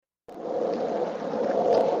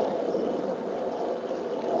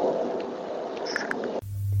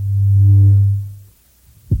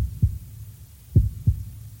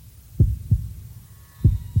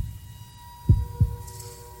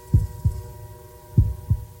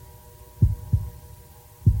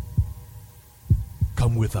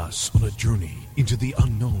Come with us on a journey into the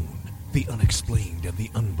unknown, the unexplained, and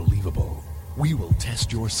the unbelievable. We will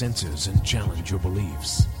test your senses and challenge your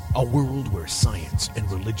beliefs. A world where science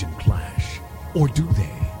and religion clash. Or do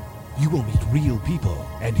they? You will meet real people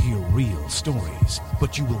and hear real stories,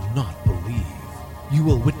 but you will not believe. You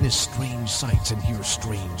will witness strange sights and hear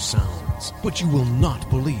strange sounds, but you will not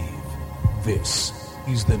believe. This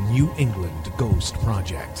is the New England Ghost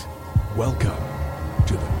Project. Welcome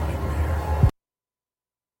to the nightmare.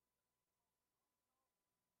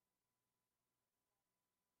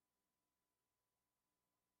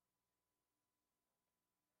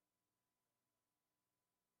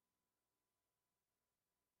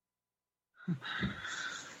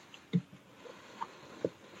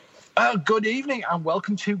 Good evening and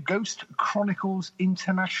welcome to Ghost Chronicles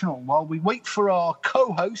International. While we wait for our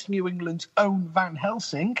co-host, New England's own Van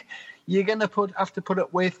Helsing, you're going to have to put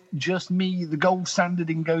up with just me, the gold standard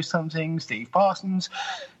in ghost hunting, Steve Parsons,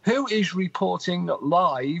 who is reporting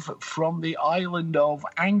live from the island of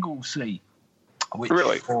Anglesey.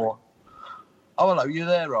 Really? Oh, hello, you're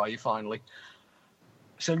there, are you, finally?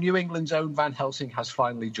 So New England's own Van Helsing has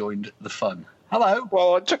finally joined the fun. Hello.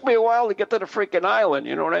 Well, it took me a while to get to the freaking island,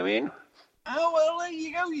 you know what I mean? Oh, well, there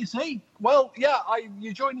you go, you see. Well, yeah,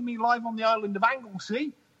 you're joining me live on the island of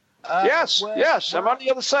Anglesey. Yes, I'm on the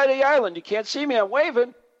other side of the island. You can't see me, I'm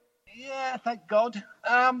waving. Yeah, thank God.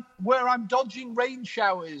 Where I'm dodging rain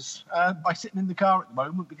showers by sitting in the car at the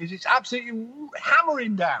moment because it's absolutely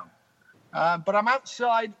hammering down. But I'm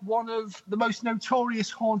outside one of the most notorious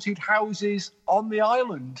haunted houses on the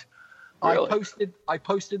island. Really? I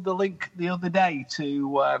posted the link the other day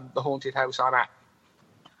to the haunted house I'm at.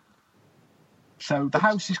 So the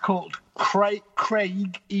house is called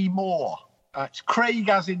Craig E. Moore. It's Craig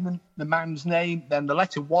as in the man's name, then the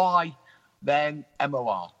letter Y, then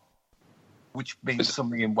M-O-R, which means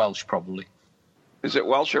something in Welsh probably. Is it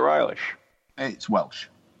Welsh or Irish? It's Welsh.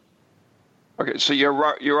 Okay, so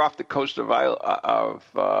you're off the coast of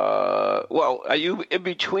well, are you in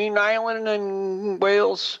between Ireland and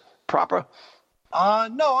Wales proper?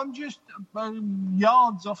 No, I'm just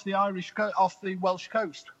yards off the Welsh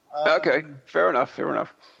coast. Okay, fair enough.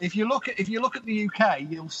 If you look at the UK,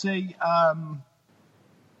 you'll see a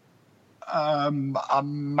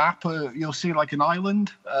map. You'll see like an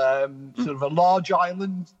island, sort of a large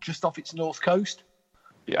island just off its north coast.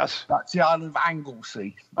 Yes, that's the island of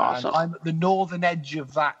Anglesey. Awesome. And I'm at the northern edge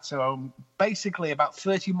of that, so I'm basically about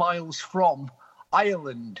 30 miles from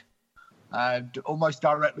Ireland, almost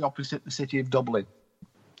directly opposite the city of Dublin.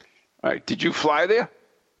 All right. Did you fly there?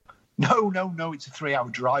 No. It's a 3-hour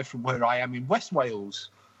drive from where I am in West Wales.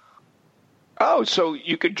 Oh, so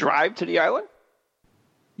you could drive to the island?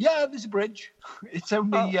 Yeah, there's a bridge. It's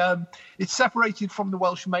only it's separated from the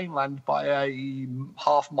Welsh mainland by a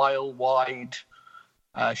half-mile wide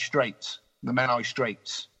straits, the Menai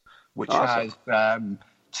Straits, which awesome. has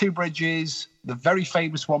 2 bridges. The very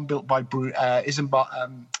famous one built by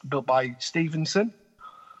built by Stevenson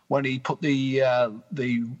when he put the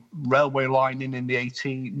railway line in the mid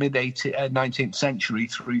 19th century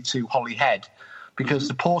through to Holyhead, because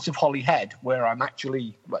the port of Holyhead, where I'm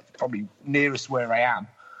actually probably nearest where I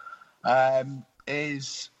am,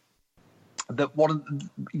 is that one of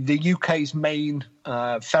the UK's main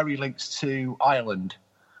ferry links to Ireland.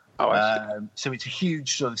 Oh, I see. So it's a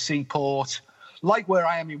huge sort of seaport, like where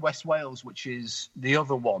I am in West Wales, which is the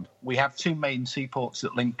other one. We have 2 main seaports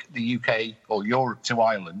that link the UK or Europe to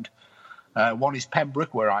Ireland. One is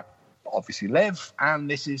Pembroke, where I obviously live, and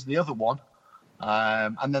this is the other one.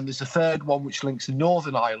 And then there's a third one which links the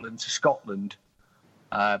Northern Ireland to Scotland,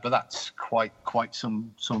 but that's quite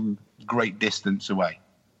some great distance away.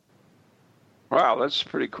 Wow, that's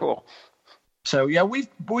pretty cool. So yeah, we've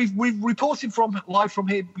reported live from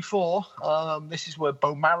here before. This is where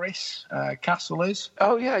Beaumaris Castle is.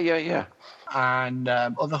 Oh yeah. And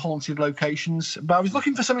other haunted locations. But I was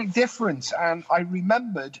looking for something different, and I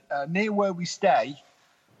remembered near where we stay,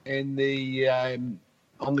 in the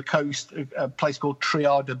on the coast, a place called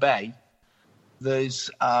Triada Bay.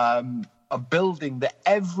 There's a building that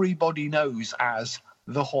everybody knows as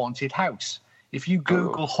the Haunted House. If you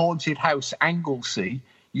Google Haunted House Anglesey,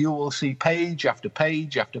 you will see page after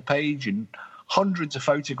page after page and hundreds of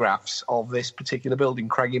photographs of this particular building,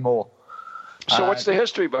 Craigie Moore. So what's the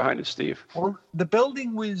history behind it, Steve? Well, the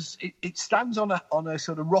building it stands on a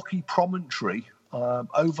sort of rocky promontory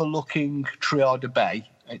overlooking Triada Bay.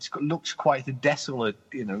 It looks quite a desolate,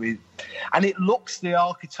 and it looks the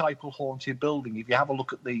archetypal haunted building. If you have a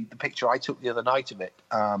look at the picture I took the other night of it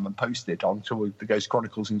and posted it onto the Ghost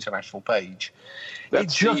Chronicles International page.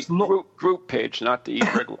 That's the group page, not the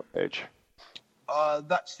regular page.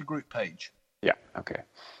 That's the group page. Yeah. Okay.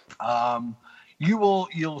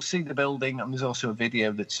 You'll see the building, and there's also a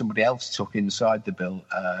video that somebody else took inside the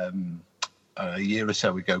building a year or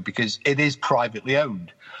so ago, because it is privately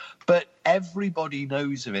owned. But everybody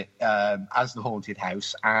knows of it as the haunted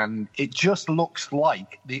house, and it just looks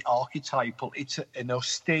like the archetypal. It's an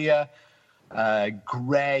austere,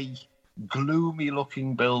 grey,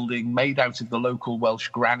 gloomy-looking building made out of the local Welsh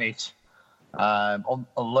granite,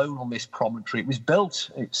 alone on this promontory. It was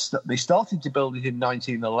built. They started to build it in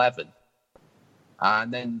 1911,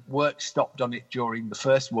 and then work stopped on it during the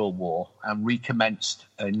First World War and recommenced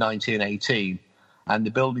in 1918. And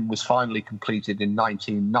the building was finally completed in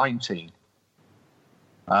 1919.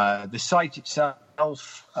 The site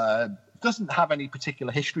itself doesn't have any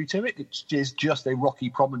particular history to it. It's just a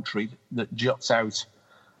rocky promontory that juts out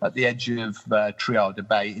at the edge of Triada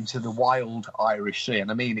Bay into the wild Irish Sea.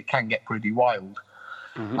 And I mean, it can get pretty wild.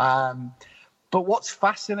 Mm-hmm. But what's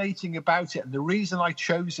fascinating about it, and the reason I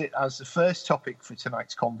chose it as the first topic for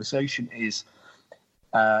tonight's conversation, is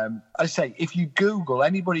I say, if you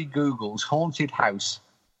anybody Googles Haunted House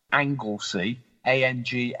Anglesey,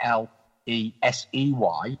 Anglesey,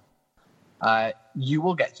 you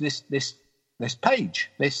will get to this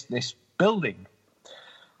page, this building.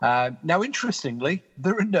 Now, interestingly,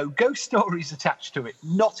 there are no ghost stories attached to it,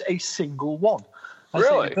 not a single one.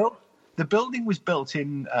 Really? The building was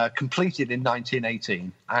completed in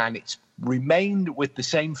 1918, and it's remained with the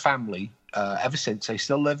same family ever since. They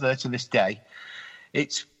still live there to this day.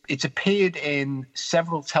 It's appeared in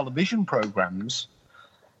several television programs,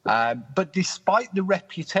 but despite the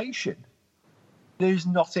reputation, there's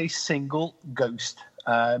not a single ghost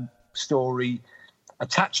story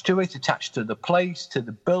attached to the place, to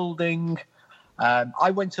the building.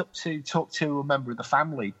 I went up to talk to a member of the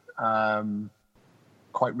family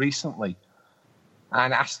quite recently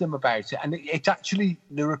and asked them about it. And it's actually,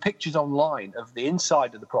 there are pictures online of the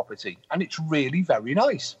inside of the property, and it's really very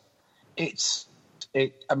nice. It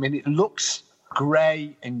looks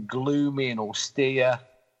grey and gloomy and austere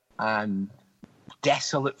and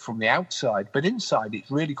desolate from the outside, but inside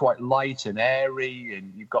it's really quite light and airy,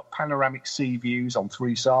 and you've got panoramic sea views on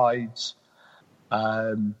three sides.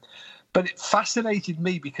 But it fascinated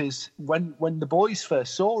me because when the boys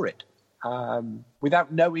first saw it,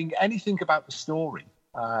 without knowing anything about the story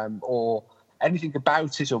or anything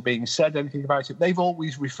about it or being said anything about it, they've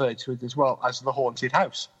always referred to it as well as the haunted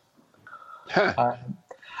house.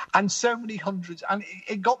 And so many hundreds, and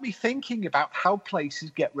it got me thinking about how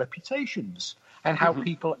places get reputations and how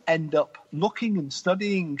people end up looking and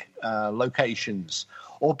studying locations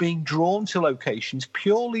or being drawn to locations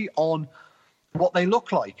purely on what they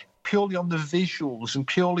look like, purely on the visuals and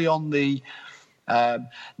purely on the...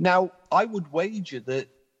 Now, I would wager that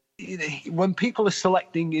when people are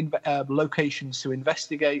selecting locations to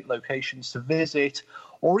investigate, locations to visit,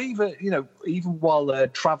 or even while they're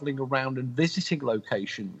traveling around and visiting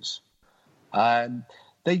locations,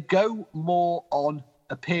 they go more on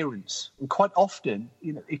appearance, and quite often,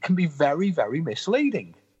 it can be very, very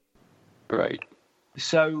misleading. Right.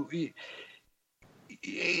 So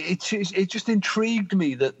it just intrigued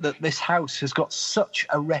me that this house has got such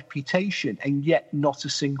a reputation, and yet not a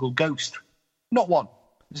single ghost, not one,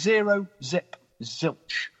 zero, zip,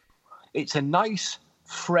 zilch. It's a nice,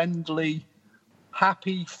 friendly,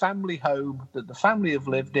 happy family home that the family have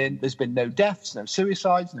lived in. There's been no deaths, no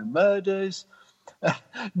suicides, no murders,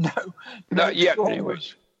 not yet,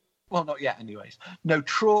 anyways. Well, not yet, anyways. No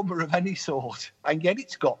trauma of any sort, and yet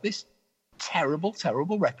it's got this terrible,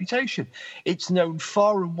 terrible reputation. It's known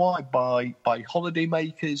far and wide by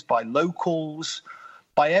holidaymakers, by locals,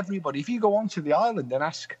 by everybody. If you go onto the island and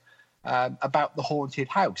ask about the haunted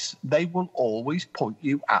house, they will always point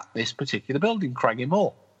you at this particular building, Craggy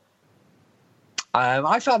Moor.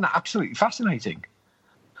 I found that absolutely fascinating.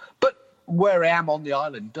 But where I am on the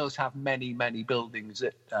island does have many, many buildings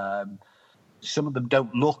that some of them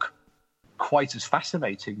don't look quite as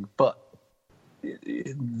fascinating, but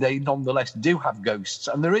they nonetheless do have ghosts.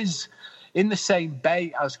 And there is, in the same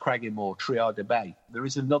bay as Craggy Moor, Triada Bay, there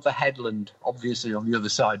is another headland, obviously on the other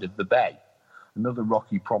side of the bay, another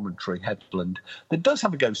rocky promontory headland that does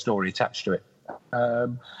have a ghost story attached to it.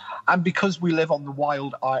 And because we live on the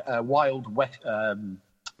wild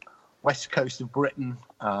west coast of Britain,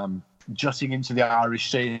 jutting into the Irish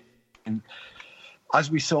Sea, and as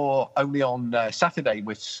we saw only on Saturday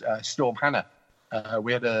with Storm Hannah,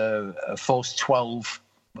 we had a force 12,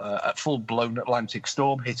 a full-blown Atlantic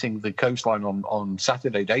storm hitting the coastline on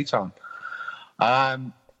Saturday daytime.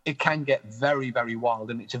 It can get very, very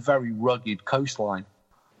wild, and it's a very rugged coastline.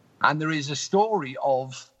 And there is a story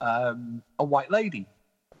of a white lady.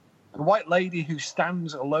 the white lady who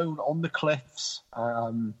stands alone on the cliffs,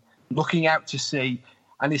 looking out to sea,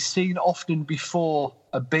 and is seen often before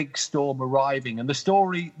a big storm arriving. And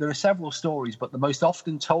there are several stories, but the most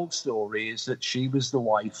often told story is that she was the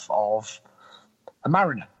wife of a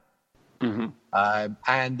mariner. Mm-hmm.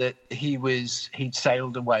 And that he'd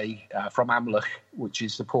sailed away from Amlech, which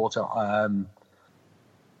is the port on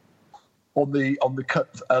the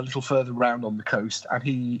a little further round on the coast, and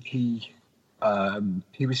he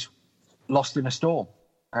was lost in a storm,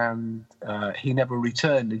 and he never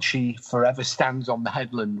returned. And she forever stands on the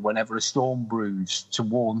headland whenever a storm brews to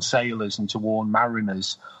warn sailors and to warn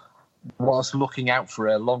mariners, whilst looking out for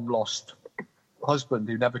her long lost husband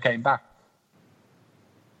who never came back.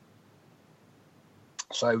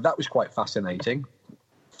 So that was quite fascinating.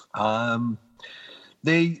 The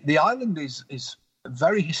island is a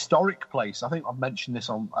very historic place. I think I've mentioned this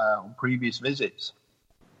on previous visits.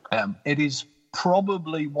 It is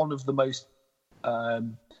probably one of the most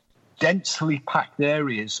densely packed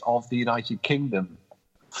areas of the United Kingdom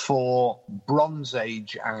for Bronze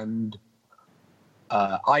Age and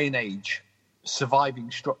Iron Age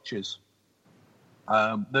surviving structures.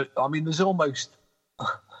 There's almost...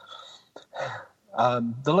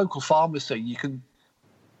 the local farmers say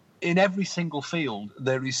in every single field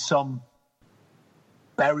there is some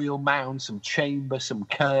burial mound, some chamber, some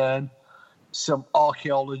cairn, some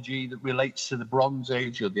archaeology that relates to the Bronze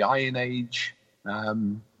Age or the Iron Age.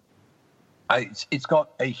 It's got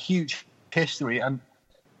a huge history, and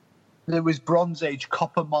there was Bronze Age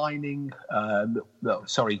copper mining.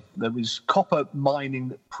 There was copper mining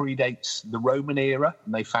that predates the Roman era,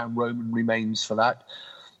 and they found Roman remains for that.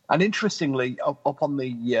 And interestingly, up on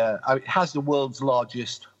the, it has the world's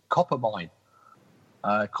largest copper mine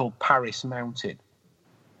called Paris Mountain.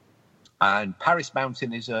 And Paris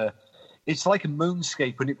Mountain it's like a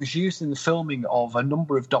moonscape, and it was used in the filming of a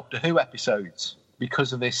number of Doctor Who episodes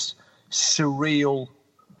because of this surreal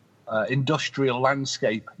industrial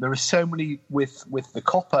landscape. There are so many with the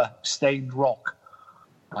copper stained rock.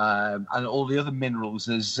 And all the other minerals,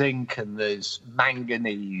 there's zinc and there's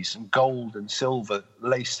manganese and gold and silver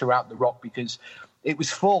laced throughout the rock, because it was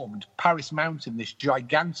formed, Paris Mountain, this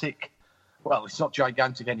gigantic, well, it's not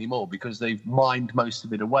gigantic anymore because they've mined most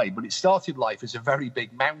of it away, but it started life as a very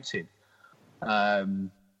big mountain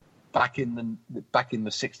back in the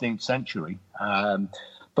 16th century.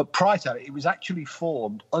 But prior to that, it was actually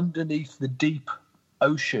formed underneath the deep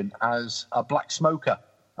ocean as a black smoker,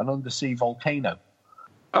 an undersea volcano.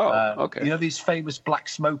 Oh, okay. You know these famous black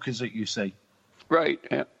smokers that you see? Right,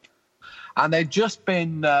 yeah. And they've just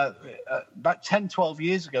been, about 10, 12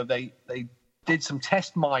 years ago, they did some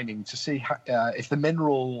test mining to see if the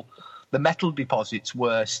metal deposits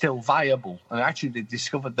were still viable. And actually they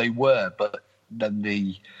discovered they were, but then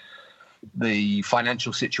the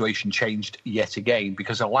financial situation changed yet again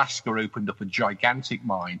because Alaska opened up a gigantic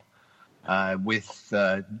mine with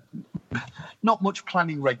not much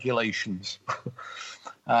planning regulations.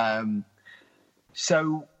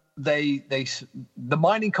 So the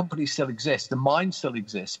mining company still exists, the mine still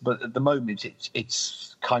exists, but at the moment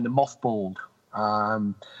it's kind of mothballed.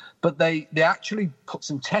 But they actually put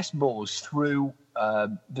some test bores through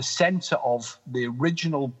the center of the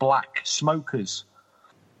original black smokers,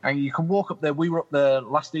 and you can walk up there. We were up there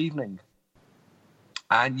last evening,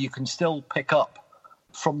 and you can still pick up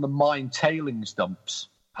from the mine tailings dumps.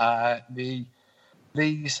 They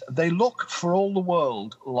look for all the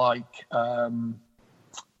world like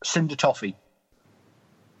cinder toffee,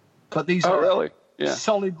 but these are really? Yeah.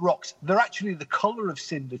 Solid rocks. They're actually the color of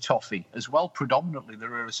cinder toffee as well. Predominantly,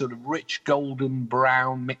 they're a sort of rich golden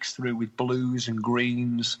brown mixed through with blues and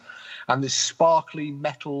greens, and there's sparkly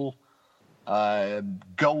metal,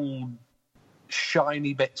 gold,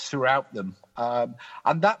 shiny bits throughout them.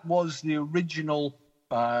 And that was the original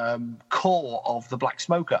core of the black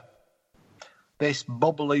smoker. This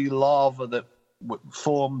bubbly lava that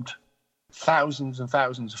formed thousands and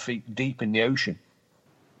thousands of feet deep in the ocean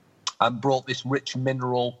and brought this rich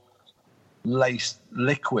mineral-laced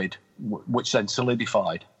liquid, which then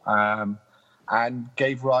solidified and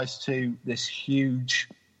gave rise to this huge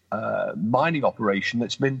mining operation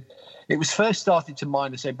that's been... It was first started to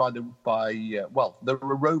mine, say, there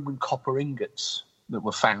were Roman copper ingots that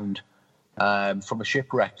were found from a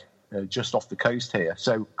shipwreck just off the coast here.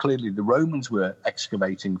 So clearly the Romans were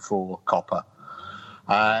excavating for copper.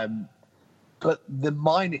 But the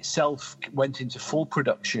mine itself went into full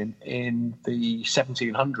production in the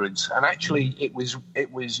 1700s, and actually it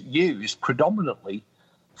was used predominantly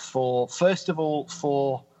for, first of all,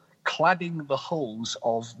 for cladding the hulls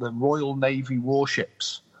of the Royal Navy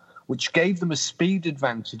warships, which gave them a speed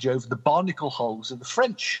advantage over the barnacle hulls of the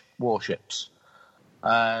French warships.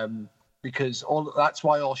 Because that's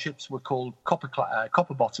why all ships were called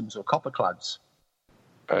copper bottoms or copperclads.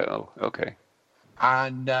 Oh, okay.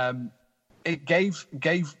 And it gave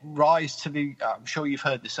rise to the. I'm sure you've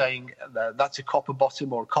heard the saying that's a copper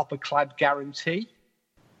bottom or a copperclad guarantee.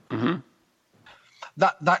 Mm-hmm.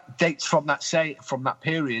 That dates from that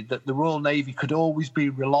period that the Royal Navy could always be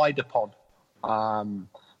relied upon,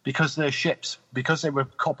 because their ships, because they were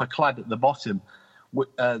copperclad at the bottom.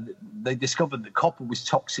 They discovered that copper was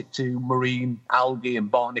toxic to marine algae and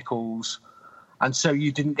barnacles, and so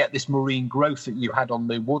you didn't get this marine growth that you had on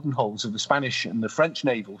the wooden hulls of the Spanish and the French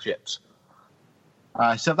naval ships.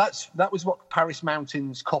 So that was what Paris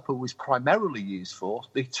Mountains copper was primarily used for.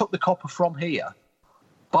 They took the copper from here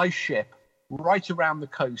by ship right around the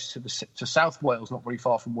coast to South Wales, not very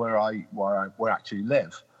far from where I actually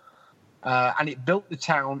live. And it built the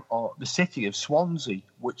town or the city of Swansea,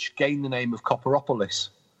 which gained the name of Copperopolis.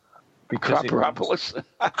 Copperopolis?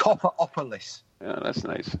 Copperopolis. Yeah, that's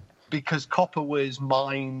nice. Because copper was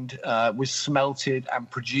mined, was smelted and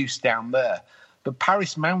produced down there. But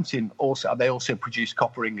Paris Mountain also produced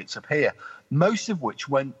copper ingots up here, most of which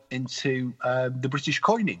went into the British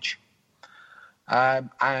coinage.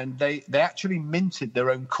 And they actually minted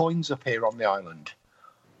their own coins up here on the island.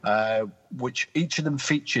 Which each of them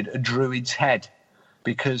featured a druid's head,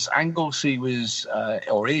 because Anglesey was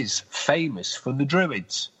or is famous for the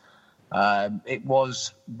druids. It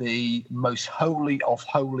was the most holy of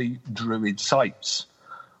holy druid sites,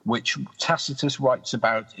 which Tacitus writes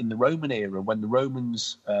about in the Roman era when the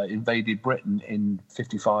Romans invaded Britain in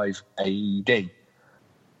 55 AD.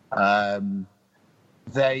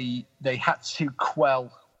 They had to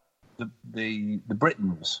quell the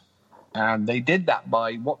Britons. And they did that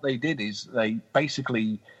by what they did is they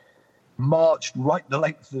basically marched right the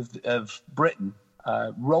length of Britain,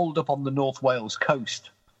 rolled up on the North Wales coast,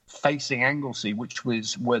 facing Anglesey, which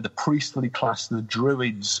was where the priestly class, the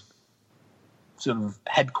Druids' sort of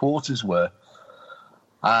headquarters were,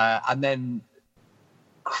 and then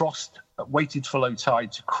waited for low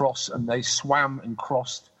tide to cross, and they swam and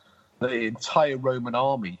crossed the entire Roman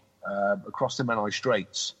army across the Menai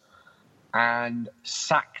Straits. And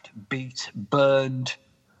sacked, beat, burned,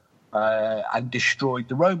 and destroyed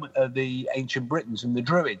the ancient Britons and the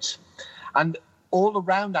Druids. And all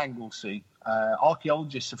around Anglesey,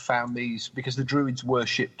 archaeologists have found these because the Druids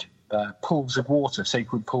worshipped pools of water,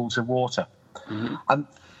 sacred pools of water. Mm-hmm. And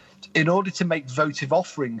in order to make votive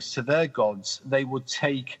offerings to their gods, they would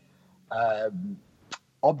take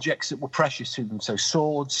objects that were precious to them, so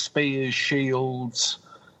swords, spears, shields,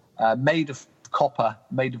 made of copper,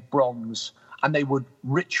 made of bronze, and they would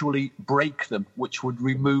ritually break them, which would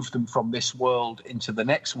remove them from this world into the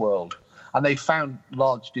next world. And they found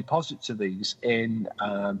large deposits of these in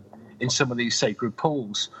some of these sacred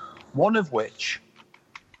pools, one of which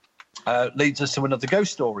leads us to another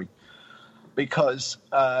ghost story. Because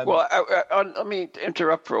let me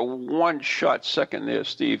interrupt for one short second there,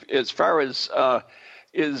 Steve. As far as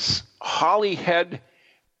is Holyhead,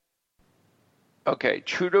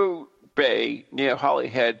 Trudeau Bay near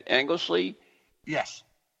Holyhead, Anglesey? Yes.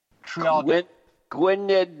 Gwynedd,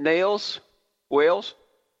 Wales?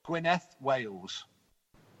 Gwynedd, Wales.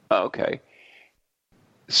 Okay.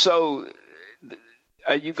 So,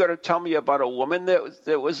 are you going to tell me about a woman that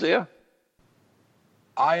was there?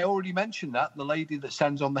 I already mentioned that, the lady that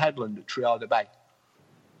stands on the headland at Triada Bay.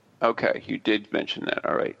 Okay, you did mention that.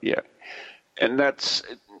 All right, yeah. And that's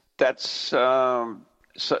so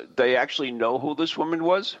they actually know who this woman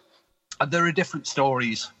was? There are different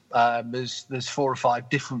stories. There's 4 or 5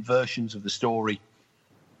 different versions of the story.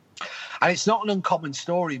 And it's not an uncommon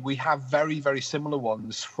story. We have very, very similar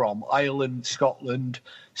ones from Ireland, Scotland,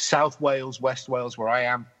 South Wales, West Wales, where I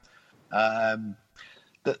am,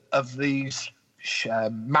 of these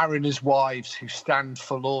mariners' wives who stand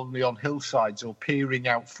forlornly on hillsides or peering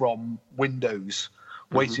out from windows,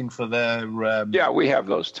 waiting for their... we have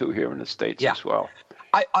those too here in the States as well.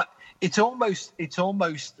 It's almost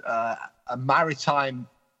a maritime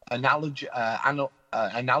analogy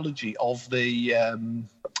of the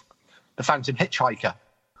Phantom Hitchhiker.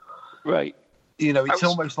 Right. It's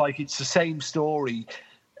almost like it's the same story.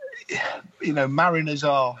 Mariners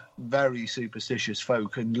are very superstitious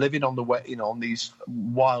folk, and living on on these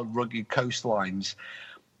wild, rugged coastlines,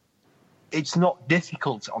 it's not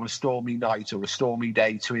difficult on a stormy night or a stormy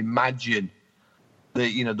day to imagine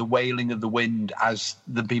the wailing of the wind as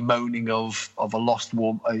the bemoaning of a lost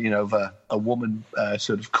woman, of a woman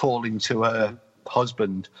sort of calling to her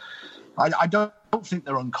husband. I don't think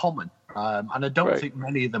they're uncommon. And I don't Right. think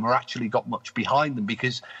many of them are actually got much behind them,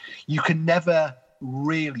 because you can never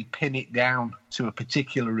really pin it down to a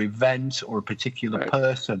particular event or a particular Right.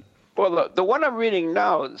 person. Well, the one I'm reading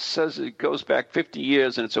now says it goes back 50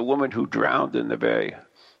 years, and it's a woman who drowned in the bay.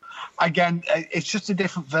 Again, it's just a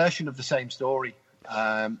different version of the same story.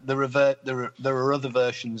 There are other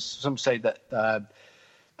versions. Some say that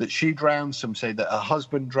she drowned. Some say that her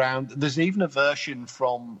husband drowned. There's even a version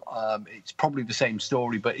from, it's probably the same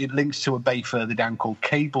story, but it links to a bay further down called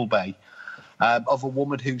Cable Bay, of a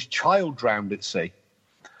woman whose child drowned at sea.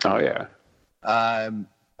 Oh, yeah.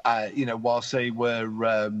 Whilst they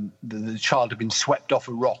were, the child had been swept off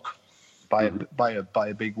a rock by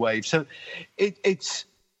a big wave. So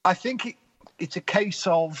I think it's a case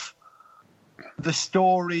of the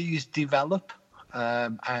stories develop,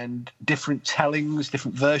 and different tellings,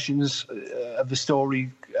 different versions of the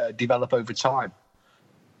story develop over time.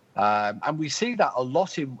 And we see that a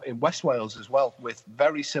lot in West Wales as well, with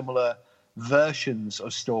very similar versions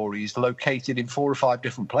of stories located in 4 or 5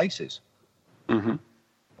 different places. Mm-hmm.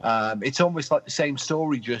 It's almost like the same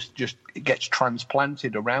story, just it gets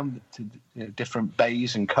transplanted around to different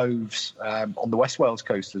bays and coves on the West Wales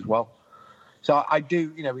coast as well. So I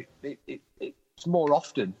do, it's more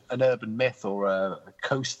often an urban myth or a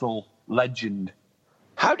coastal legend.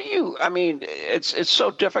 How do you? I mean, it's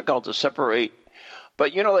so difficult to separate.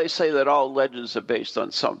 But they say that all legends are based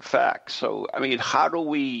on some facts. So I mean, how do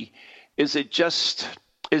we? Is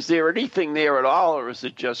there anything there at all, or is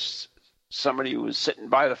it just somebody who was sitting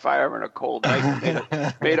by the fire on a cold night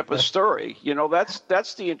and made up a story?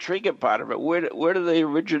 That's the intriguing part of it. Where do they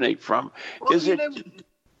originate from? Well, Is it?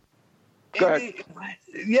 Go ahead.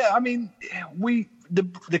 Yeah, I mean,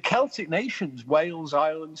 the Celtic nations, Wales,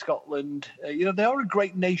 Ireland, Scotland, they are a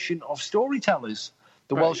great nation of storytellers.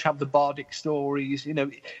 The Right. Welsh have the bardic stories.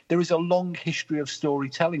 There is a long history of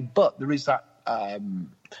storytelling, but there is that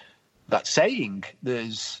saying,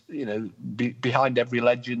 there's, behind every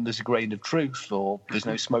legend there's a grain of truth, or there's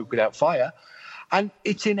no smoke without fire. And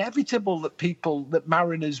it's inevitable that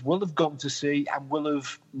mariners will have gone to sea and will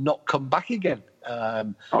have not come back again.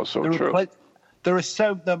 Also true. There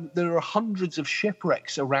are hundreds of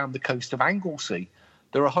shipwrecks around the coast of Anglesey.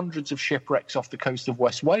 There are hundreds of shipwrecks off the coast of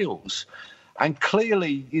West Wales. And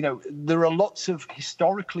clearly, there are lots of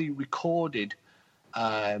historically recorded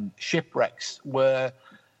shipwrecks where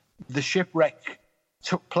the shipwreck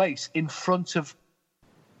took place in front of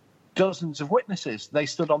dozens of witnesses. They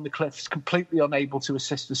stood on the cliffs completely unable to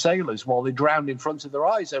assist the sailors while they drowned in front of their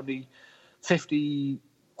eyes, only 50,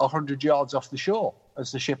 100 yards off the shore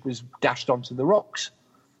as the ship was dashed onto the rocks.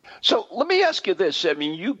 So let me ask you this. I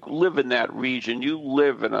mean, you live in that region. You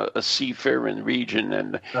live in a seafaring region,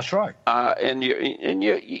 and That's right. and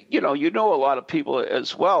you know a lot of people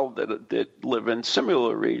as well that live in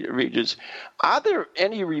similar regions. Are there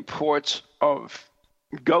any reports of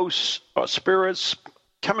ghosts or spirits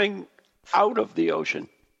coming out of the ocean?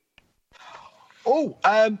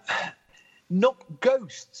 Not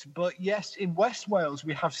ghosts, but yes, in West Wales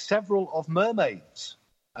we have several of mermaids.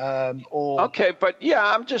 Okay, but yeah,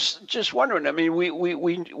 I'm just wondering. I mean,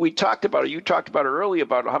 we talked about it. You talked about it earlier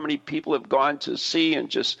about how many people have gone to sea and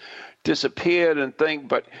just disappeared and things.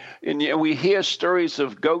 But we hear stories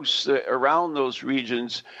of ghosts around those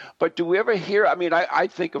regions. But do we ever hear? I mean, I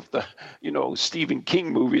think of the Stephen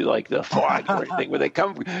King movie like The Fog or anything where they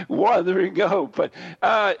come wandering out. But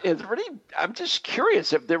it's really, I'm just curious,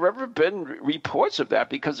 have there ever been reports of that?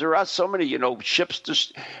 Because there are so many ships,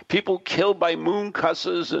 just people killed by moon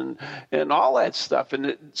cusses and all that stuff,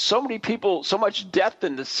 and so many people, so much death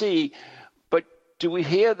in the sea. But do we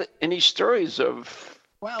hear any stories of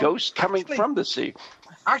ghosts coming from the sea?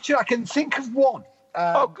 Actually, I can think of one.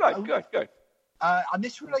 Good. And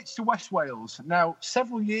this relates to West Wales. Now,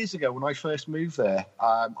 several years ago when I first moved there,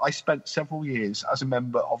 I spent several years as a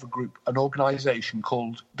member of an organisation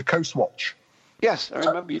called the Coast Watch. Yes, I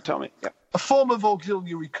remember you telling me. Yeah. A form of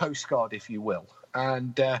auxiliary Coast Guard, if you will.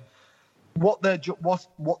 And what the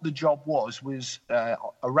job was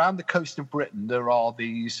around the coast of Britain, there are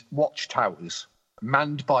these watchtowers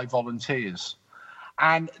manned by volunteers.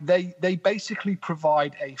 And they basically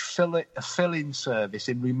provide a fill-in service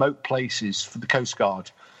in remote places for the Coast Guard,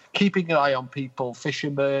 keeping an eye on people,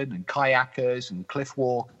 fishermen and kayakers and cliff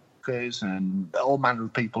walkers and all manner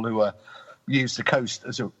of people who use the coast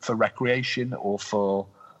for recreation or for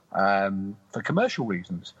commercial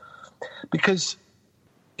reasons. Because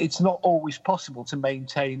it's not always possible to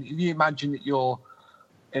maintain. If you imagine that you're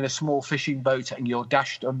in a small fishing boat and you're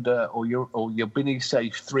dashed under, or you're beneath, say,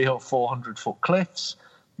 300 or 400 foot cliffs,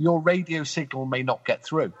 your radio signal may not get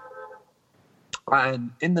through.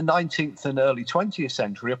 And in the 19th and early 20th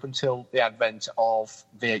century, up until the advent of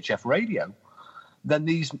VHF radio, then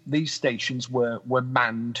these stations were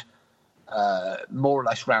manned more or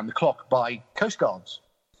less round the clock by Coast Guards.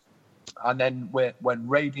 And then when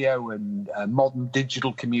radio and modern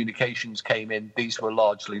digital communications came in, these were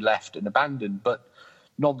largely left and abandoned. But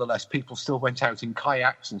nonetheless, people still went out in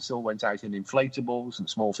kayaks and still went out in inflatables and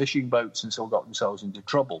small fishing boats and still got themselves into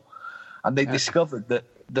trouble. And they discovered that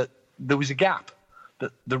there was a gap,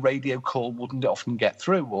 that the radio call wouldn't often get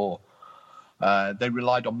through, or they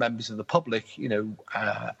relied on members of the public,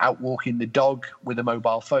 out walking the dog with a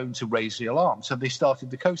mobile phone to raise the alarm. So they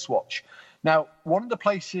started the Coast Watch. Now, one of the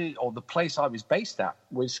places, or the place I was based at,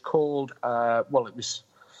 was called, it was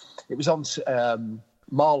on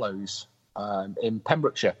Marlows in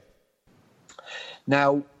Pembrokeshire.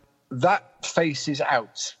 Now, that faces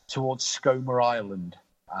out towards Skomer Island.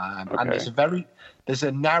 And there's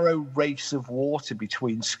a narrow race of water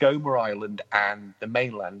between Skomer Island and the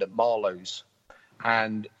mainland at Marlows.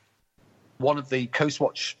 And one of the Coast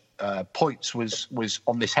Watch points was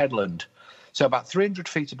on this headland. So about 300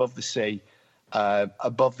 feet above the sea,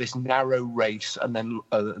 above this narrow race, and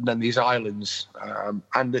then these islands.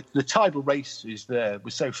 And the tidal races there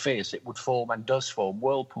was so fierce it would form and does form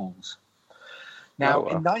whirlpools. Now,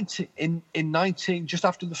 in just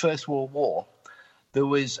after the First World War, there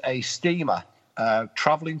was a steamer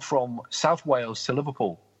travelling from South Wales to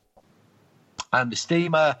Liverpool. And the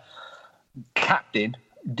steamer captain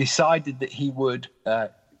decided that he would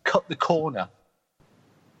cut the corner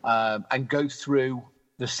and go through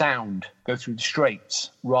the Sound, go through the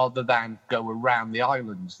Straits, rather than go around the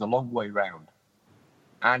islands, the long way round.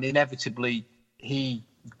 And inevitably, he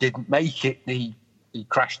didn't make it. He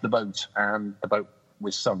crashed the boat, and the boat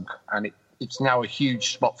was sunk. And it's now a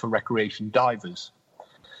huge spot for recreation divers.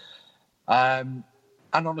 And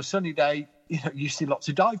on a sunny day, you see lots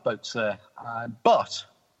of dive boats there. But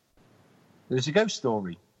there's a ghost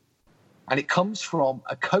story. And it comes from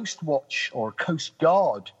a Coast Watch or a Coast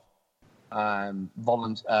Guard they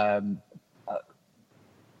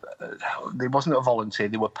wasn't a volunteer,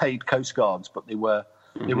 they were paid Coast Guards, but they were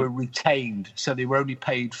retained, so they were only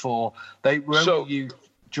paid for, they were only used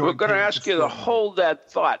during. We're going to ask you to hold that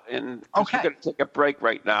thought, and okay, we're going to take a break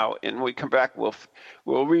right now, and when we come back, we'll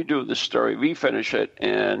redo the story, refinish it,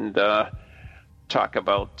 and talk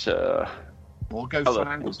about we'll go for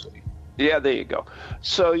Anglesey. Yeah, there you go.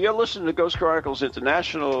 So you're listening to Ghost Chronicles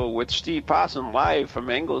International with Steve Parson live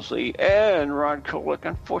from Anglesey, and Ron Kolick,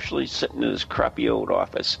 unfortunately, sitting in his crappy old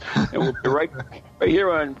office. And we'll be right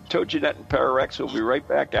here on TogiNet and Pararex. We'll be right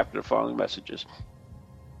back after the following messages.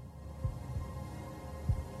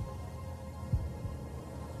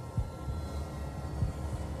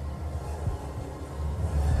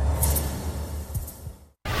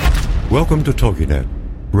 Welcome to TogiNet,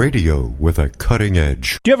 radio with a cutting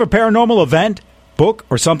edge. Do you have a paranormal event, book,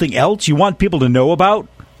 or something else you want people to know about?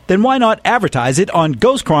 Then why not advertise it on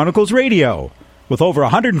Ghost Chronicles Radio? With over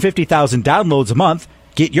 150,000 downloads a month,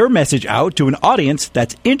 get your message out to an audience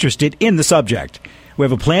that's interested in the subject. We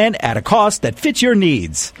have a plan at a cost that fits your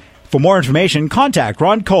needs. For more information, contact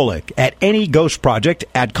Ron Kolick at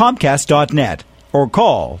anyghostproject@comcast.net or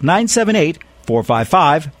call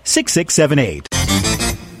 978-455-6678.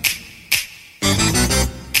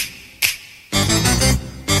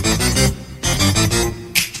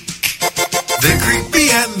 They're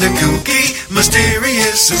creepy and they're kooky,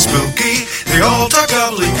 mysterious and spooky. They all talk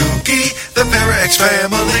gobbledygooky, the Pararex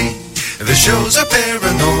family. The shows are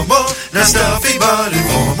paranormal, not stuffy but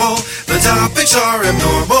informal. The topics are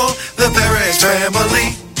abnormal, the Pararex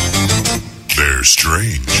family. They're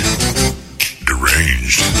strange,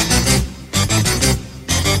 deranged,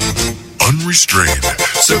 unrestrained.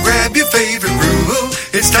 So grab your favorite brew,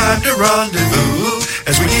 it's time to rendezvous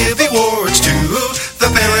as we give awards to the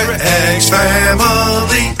Pararex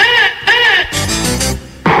family.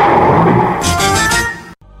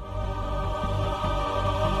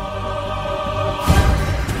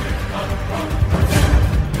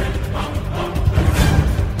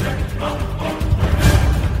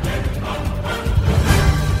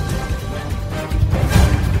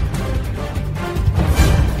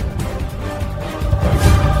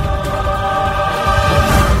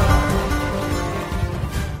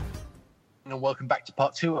 Welcome back to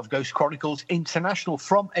part 2 of Ghost Chronicles International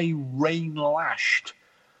from a rain-lashed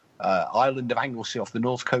island of Anglesey off the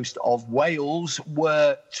north coast of Wales,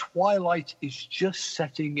 where twilight is just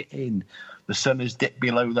setting in. The sun has dipped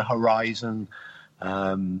below the horizon.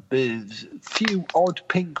 There's a few odd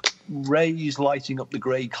pink rays lighting up the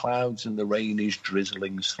grey clouds, and the rain is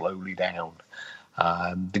drizzling slowly down.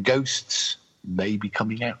 The ghosts may be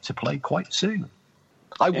coming out to play quite soon.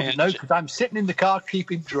 I wouldn't know because I'm sitting in the car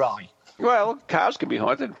keeping dry. Well, cars can be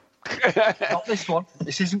haunted. Not this one.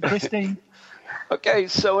 This isn't Christine. Okay,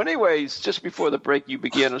 so anyways, just before the break, you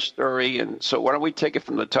began a story, and so why don't we take it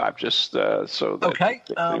from the top, just so that... Okay,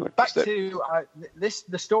 back to this.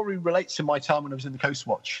 The story relates to my time when I was in the Coast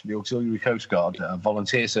Watch, the Auxiliary Coast Guard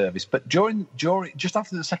volunteer service. But during just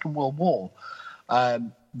after the Second World War,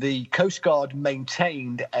 the Coast Guard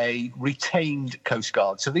maintained a retained Coast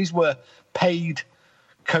Guard. So these were paid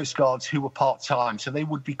Coast Guards who were part-time. So they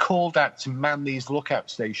would be called out to man these lookout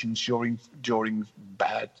stations during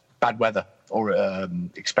bad weather or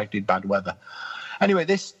expected bad weather. Anyway,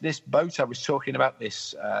 this boat I was talking about,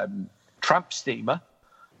 this tramp steamer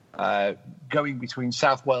going between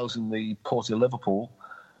South Wales and the port of Liverpool,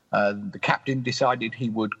 the captain decided he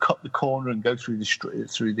would cut the corner and go through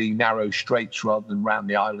the narrow straits rather than round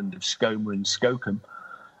the island of Skoma and Skokkum,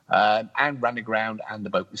 and ran aground, and the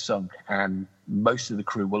boat was sunk, and most of the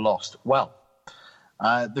crew were lost. Well,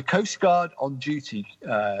 the Coast Guard on duty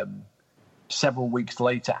several weeks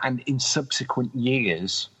later and in subsequent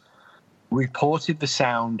years reported the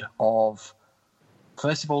sound of,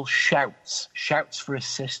 first of all, shouts for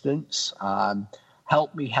assistance,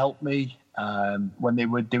 help me, when they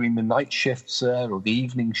were doing the night shifts or the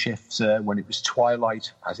evening shifts when it was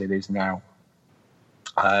twilight, as it is now,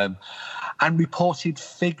 and reported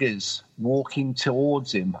figures walking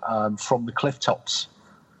towards him from the cliff tops,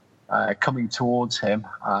 coming towards him,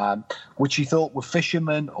 which he thought were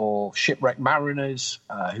fishermen or shipwrecked mariners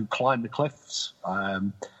who climbed the cliffs.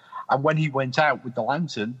 And when he went out with the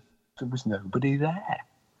lantern, there was nobody there.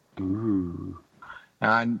 Ooh.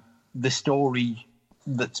 And the story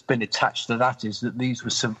that's been attached to that is that these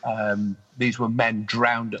were men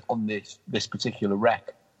drowned on this particular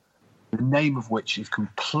wreck, the name of which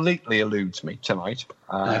completely eludes me tonight.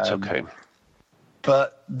 That's okay.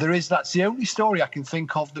 But that's the only story I can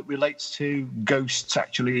think of that relates to ghosts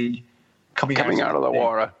actually coming out of the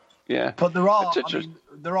water. Yeah. But there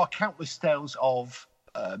are countless tales of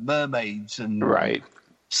mermaids and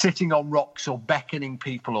sitting on rocks or beckoning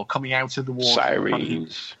people or coming out of the water.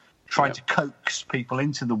 Sirens. Trying to coax people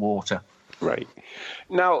into the water. Right.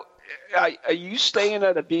 Now, are you staying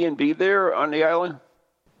at a B&B there on the island?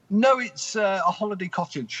 No, it's a holiday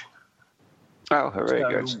cottage. Oh, very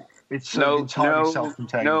good. It's entirely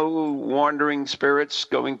self-contained. No wandering spirits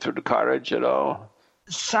going through the cottage at all?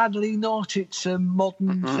 Sadly not. It's a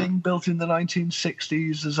modern thing built in the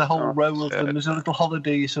 1960s. There's a whole row of them. There's a little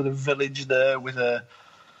holiday sort of village there with a...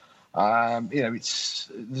 there's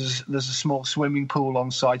a small swimming pool on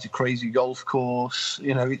site, a crazy golf course.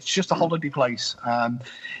 It's just a holiday place.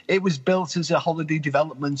 It was built as a holiday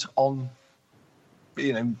development on,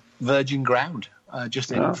 virgin ground,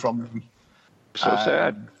 just in from.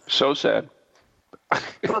 So sad.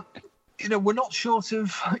 But we're not short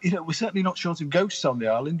of. We're certainly not short of ghosts on the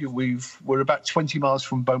island. We're about 20 miles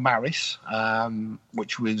from Beaumaris,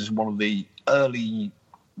 which was one of the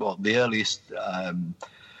earliest.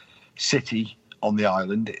 City on the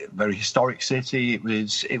island, a very historic city. It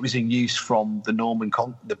was in use from the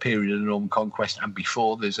period of the Norman conquest and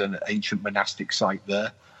before. There's an ancient monastic site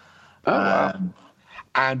there. Oh, wow.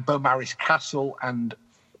 And Beaumaris Castle and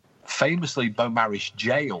famously Beaumaris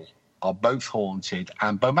Jail are both haunted.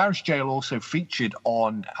 And Beaumaris Jail also featured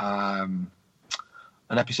on an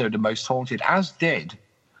episode of Most Haunted, as did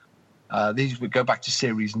these would go back to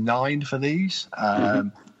series 9 for these.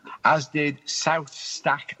 As did South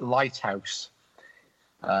Stack Lighthouse,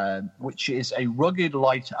 which is a rugged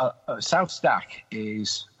South Stack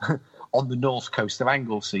is on the north coast of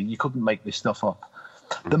Anglesey. You couldn't make this stuff up.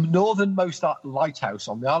 The northernmost lighthouse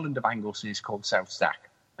on the island of Anglesey is called South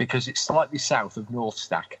Stack because it's slightly south of North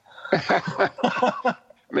Stack.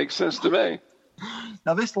 Makes sense to me.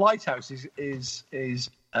 Now, this lighthouse is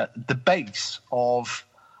the base of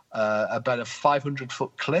about a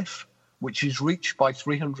 500-foot cliff, which is reached by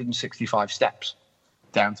 365 steps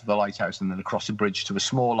down to the lighthouse and then across a bridge to a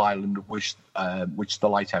small island which the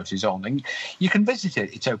lighthouse is on. And you can visit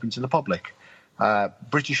it. It's open to the public.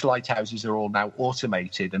 British lighthouses are all now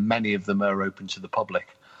automated, and many of them are open to the public.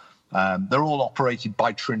 They're all operated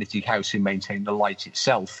by Trinity House, who maintain the light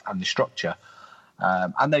itself and the structure.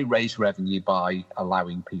 And they raise revenue by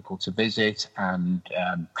allowing people to visit. And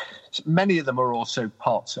many of them are also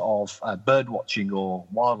parts of bird watching or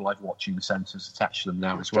wildlife watching centres attached to them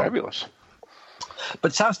now as well. Fabulous.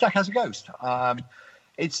 But South Stack has a ghost.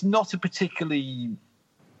 It's not a particularly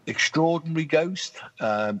extraordinary ghost.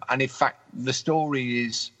 And in fact, the story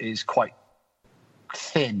is quite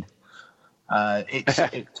thin.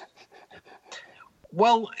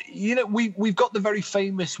 Well, we've got the very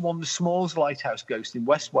famous one, the Smalls Lighthouse Ghost in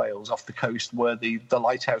West Wales off the coast, where the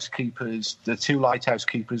lighthouse keepers, the two lighthouse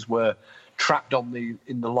keepers, were trapped in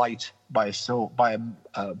the light by a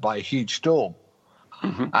huge storm,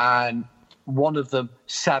 and one of them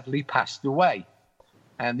sadly passed away,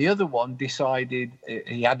 and the other one decided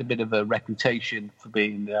he had a bit of a reputation for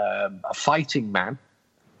being a fighting man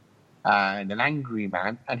and an angry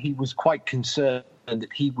man, and he was quite concerned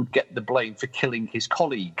that he would get the blame for killing his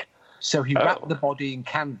colleague. So he wrapped the body in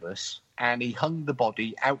canvas and he hung the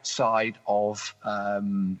body outside of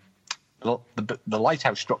the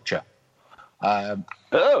lighthouse structure. Off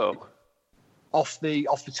the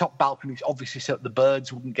top balconies, obviously, so that the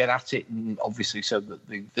birds wouldn't get at it, and obviously so that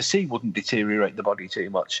the sea wouldn't deteriorate the body too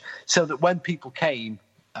much. So that when people came,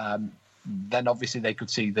 then obviously they could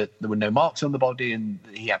see that there were no marks on the body and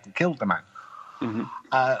he hadn't killed the man.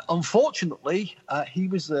 Unfortunately, he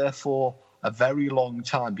was there for a very long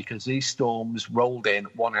time because these storms rolled in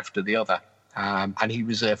one after the other, and he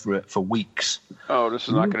was there for weeks. Oh, this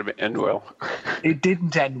is not going to end well. It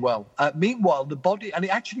didn't end well. Meanwhile, the body, and it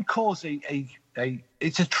actually caused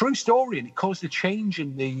it's a true story, and it caused a change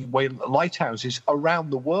in the way lighthouses around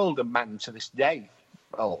the world are manned to this day.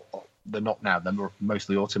 Well, they're not now; they're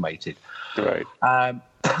mostly automated. Right.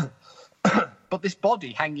 But this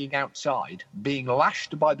body hanging outside, being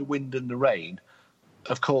lashed by the wind and the rain,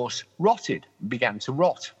 of course, began to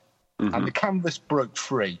rot. And the canvas broke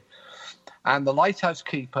free. And the lighthouse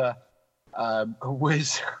keeper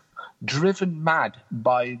was driven mad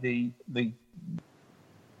by the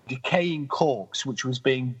decaying corpse, which was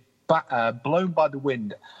being blown by the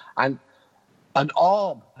wind. And an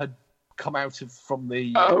arm had come out from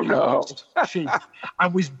the sheet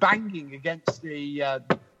and was banging against the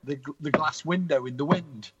glass window in the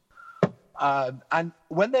wind. And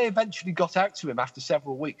when they eventually got out to him after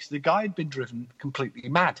several weeks, the guy had been driven completely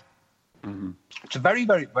mad. It's a very,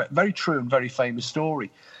 very, very true and very famous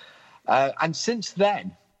story. And since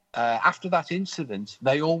then, after that incident,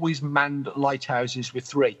 they always manned lighthouses with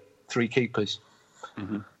three keepers,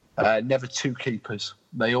 never two keepers.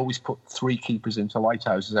 They always put three keepers into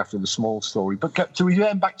lighthouses after the Small story. But to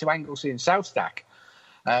return back to Anglesey and South Stack,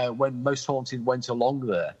 when Most Haunted went along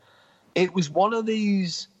there, it was one of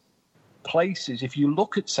these places. If you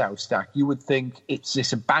look at South Stack, you would think it's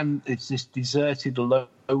this deserted,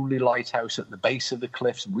 lonely lighthouse at the base of the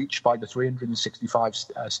cliffs, reached by the 365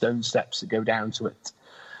 stone steps that go down to it.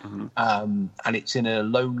 And it's in a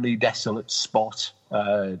lonely, desolate spot,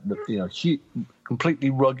 completely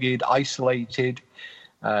rugged, isolated,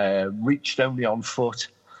 reached only on foot.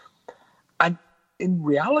 And in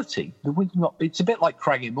reality, it's a bit like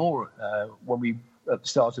Craigiemoor when we at the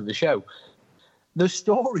start of the show. The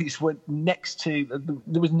stories were next to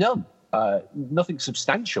there was none, nothing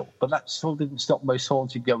substantial, but that still didn't stop Most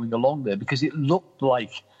Haunted going along there because it looked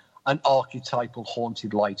like an archetypal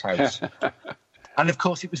haunted lighthouse. And of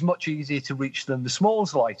course, it was much easier to reach than the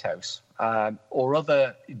Smalls Lighthouse or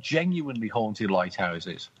other genuinely haunted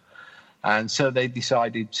lighthouses. And so they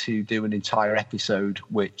decided to do an entire episode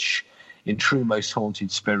which, in true Most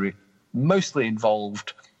Haunted spirit, mostly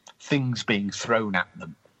involved things being thrown at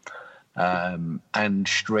them and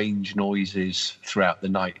strange noises throughout the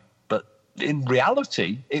night. But in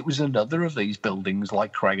reality, it was another of these buildings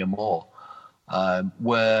like Craigiemoor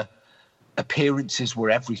where appearances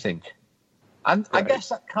were everything. And right. I guess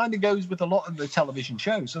that kind of goes with a lot of the television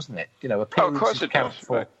shows, doesn't it? Appearances count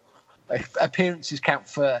for... Right. Appearances count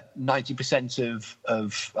for 90%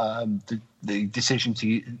 of the decision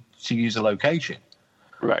to use a location,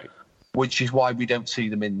 right? Which is why we don't see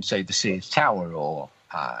them in, say, the Sears Tower or.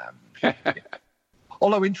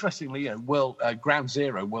 Although interestingly, Ground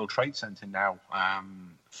Zero, World Trade Center now,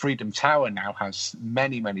 Freedom Tower now has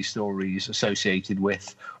many stories associated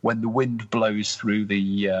with when the wind blows through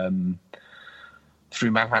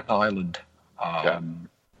through Manhattan Island.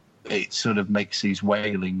 It sort of makes these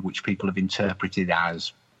wailing, which people have interpreted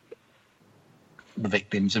as the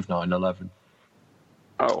victims of 9/11.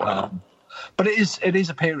 Oh, wow. But it is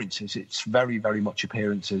appearances. It's very, very much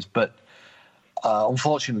appearances. But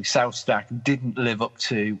unfortunately, South Stack didn't live up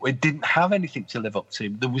to. It didn't have anything to live up to.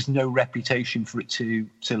 There was no reputation for it to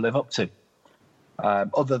live up to,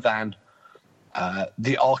 other than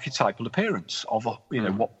the archetypal appearance of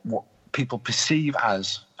what people perceive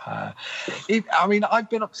as. I've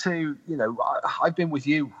been up to, I've been with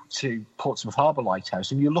you to Portsmouth Harbour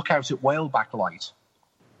Lighthouse, and you look out at Whaleback Light,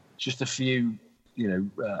 just a few,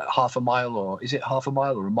 half a mile, or is it half a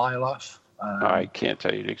mile or a mile off? I can't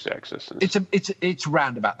tell you the exact distance. It's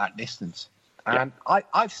round about that distance. And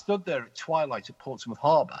I've stood there at twilight at Portsmouth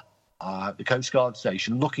Harbour, the Coast Guard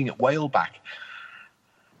station, looking at Whaleback,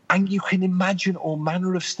 And you can imagine all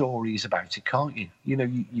manner of stories about it, can't you? You know,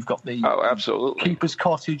 you've got the absolutely. Keeper's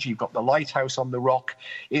Cottage, you've got the lighthouse on the rock.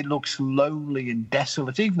 It looks lonely and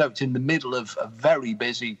desolate, even though it's in the middle of a very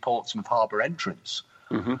busy Portsmouth Harbour entrance.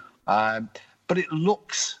 Mm-hmm. But it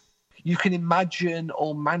looks, you can imagine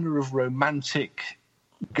all manner of romantic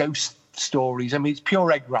ghost stories. I mean, it's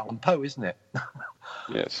pure Edgar Allan Poe, isn't it?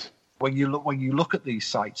 Yes. When you look at these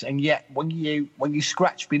sites, and yet when you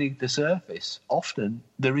scratch beneath the surface, often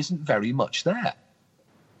there isn't very much there.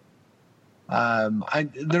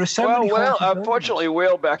 And there are so many. Well, unfortunately,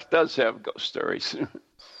 Whaleback does have ghost stories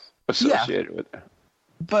associated with it.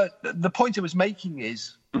 But the point I was making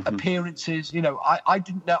is appearances. You know, I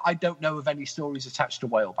don't know of any stories attached to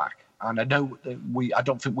Whaleback, and I know that I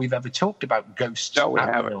don't think we've ever talked about ghosts at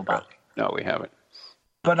Whaleback. No, we haven't.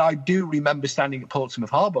 But I do remember standing at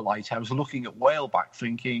Portsmouth Harbour Lighthouse looking at Whaleback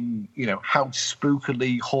thinking, you know, how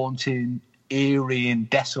spookily haunting, eerie and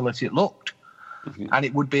desolate it looked. Mm-hmm. And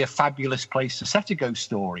it would be a fabulous place to set a ghost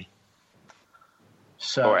story.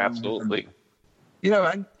 So, absolutely. You know,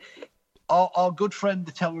 and our good friend,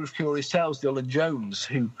 the teller of curious tales, Dylan Jones,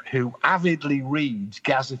 who avidly reads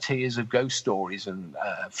gazetteers of ghost stories and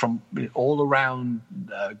from all around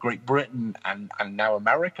Great Britain and now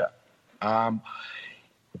America,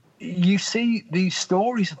 you see these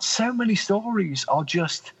stories, and so many stories are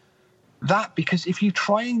just that, because if you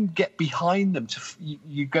try and get behind them,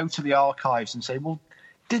 you go to the archives and say, well,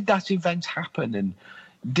 did that event happen? And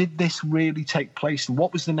did this really take place? And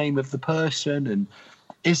what was the name of the person? And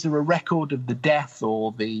is there a record of the death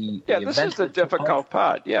or the Yeah, this is the difficult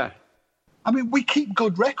part, yeah. I mean, we keep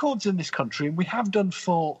good records in this country, and we have done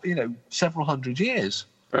for, you know, several hundred years.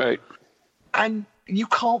 Right. And you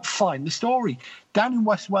can't find the story. Down in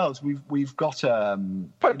West Wales, we've got a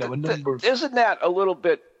number of... Isn't that a little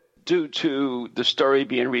bit due to the story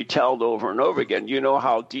being retold over and over again? You know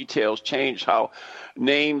how details change, how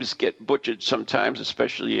names get butchered sometimes,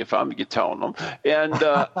 especially if I'm telling them. And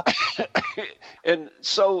and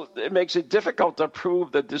so it makes it difficult to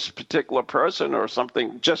prove that this particular person or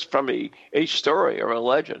something just from a story or a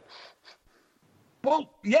legend.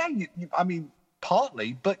 Well, yeah, I mean,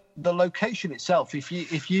 partly, but the location itself, if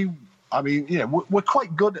you I mean, you know, we're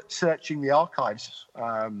quite good at searching the archives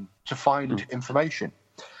to find information.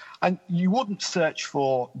 And you wouldn't search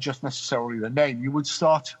for just necessarily the name. You would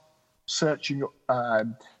start searching,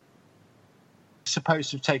 supposed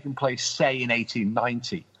to have taken place, say, in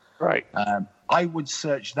 1890. Right. I would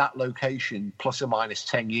search that location plus or minus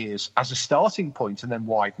 10 years as a starting point and then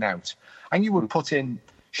widen out. And you would put in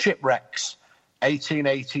shipwrecks,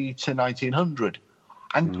 1880 to 1900.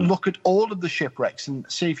 And look at all of the shipwrecks and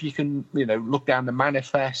see if you can, you know, look down the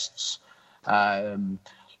manifests,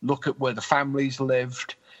 look at where the families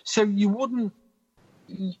lived. So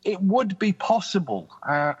it would be possible,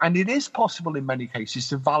 and it is possible in many cases,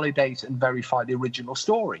 to validate and verify the original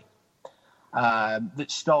story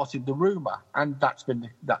that started the rumour. And that's been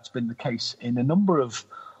the case in a number of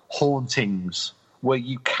hauntings where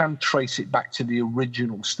you can trace it back to the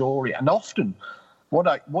original story. And often,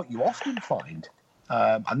 what you often find,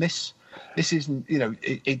 and this isn't, you know,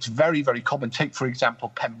 it's very, very common. Take, for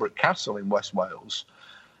example, Pembroke Castle in West Wales.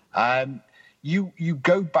 You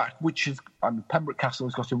go back, Pembroke Castle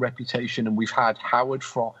has got a reputation, and we've had Howard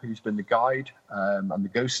Frott, who's been the guide and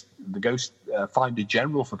the ghost finder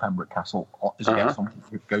general for Pembroke Castle, as a guest on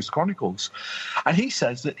Ghost Chronicles, and he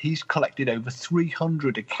says that he's collected over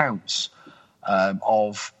 300 accounts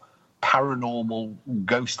of paranormal,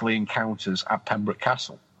 ghostly encounters at Pembroke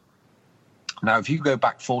Castle. Now, if you go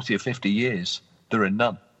back 40 or 50 years, there are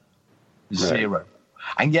none, zero. Right.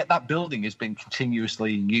 And yet that building has been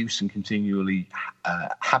continuously in use and continually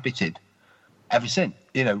habited ever since,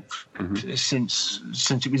 you know, since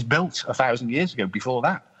it was built 1,000 years ago, before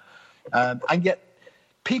that. And yet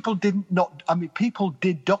people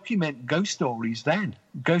did document ghost stories then.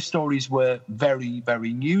 Ghost stories were very,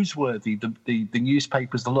 very newsworthy. The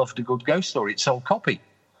newspapers loved a good ghost story. It sold copy.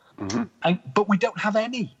 But we don't have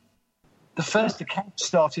any. The first accounts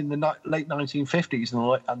start in the late 1950s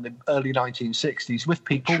and the early 1960s with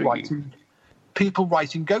people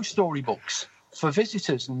writing ghost story books for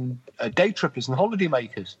visitors and day trippers and holiday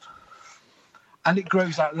makers. And it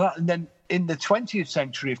grows out of that. And then in the 20th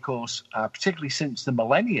century, of course, particularly since the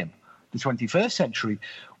millennium, the 21st century,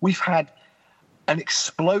 we've had an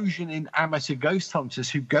explosion in amateur ghost hunters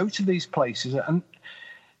who go to these places. And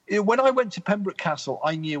when I went to Pembroke Castle,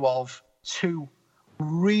 I knew of two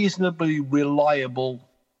reasonably reliable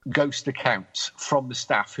ghost accounts from the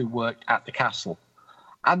staff who worked at the castle.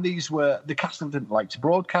 And these were, the castle didn't like to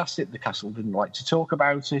broadcast it, the castle didn't like to talk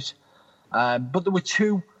about it, but there were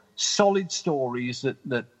two solid stories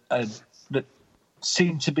that that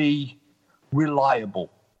seemed to be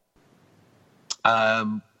reliable.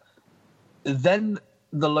 Then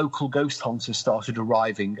the local ghost hunters started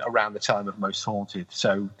arriving around the time of Most Haunted,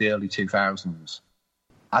 so the early 2000s.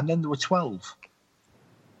 And then there were 12.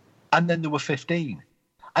 And then there were 15.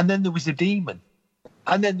 And then there was a demon.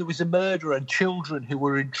 And then there was a murderer and children who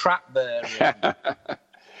were entrapped there.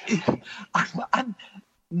 And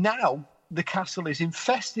now the castle is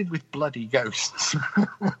infested with bloody ghosts.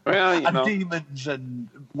 Well, and demons and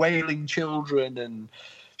wailing children and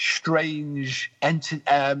strange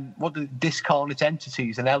discarnate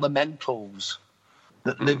entities and elementals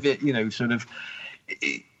that live it, sort of.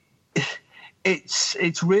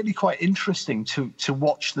 It's really quite interesting to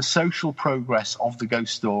watch the social progress of the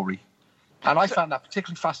ghost story. And I found that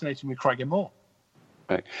particularly fascinating with Craigie Moore.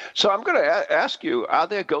 Right. So I'm going to ask you, are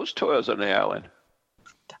there ghost tours on the island?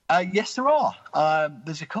 Yes, there are.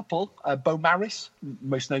 There's a couple. Beaumaris,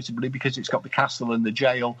 most notably, because it's got the castle and the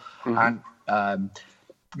jail. And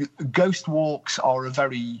ghost walks are a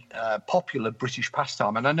very popular British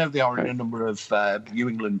pastime. And I know they are in a number of New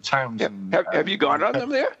England towns. Yeah. Have you gone on them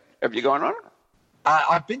there? Have you gone on them?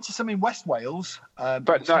 I've been to some in West Wales.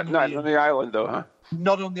 But not on the island, though, huh?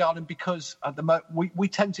 Not on the island, because at the moment we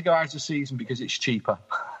tend to go out of season because it's cheaper.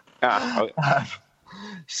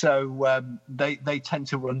 So they tend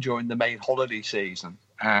to run during the main holiday season,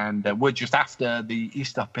 and we're just after the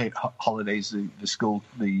Easter holidays. The schools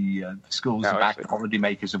are back. The holiday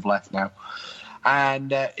makers have left now,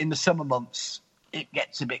 and in the summer months it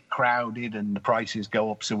gets a bit crowded and the prices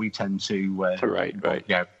go up. So we tend to right.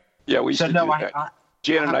 Yeah, we used to do that.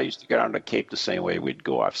 Jan and I used to get on the Cape the same way. We'd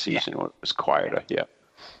go off season when it was quieter. Yeah,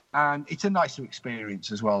 and it's a nicer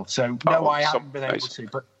experience as well. So I haven't been able to,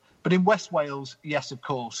 but in West Wales, yes, of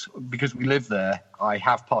course, because we live there, I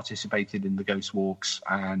have participated in the ghost walks,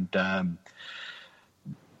 and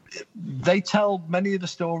they tell many of the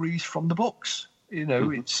stories from the books.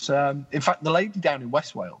 It's in fact, the lady down in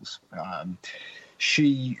West Wales,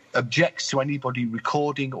 she objects to anybody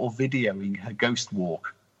recording or videoing her ghost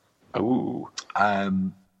walk. Oh,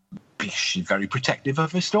 she's very protective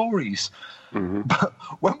of her stories. But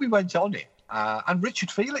when we went on it, and Richard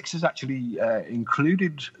Felix has actually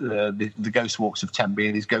included the Ghost Walks of Tenby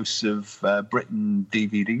in his Ghosts of Britain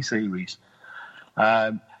DVD series.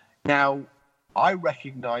 Now, I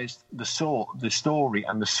recognised the story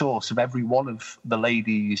and the source of every one of the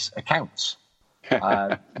lady's accounts,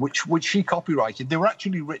 which she copyrighted. They were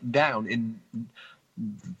actually written down in.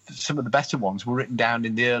 Some of the better ones were written down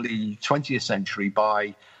in the early 20th century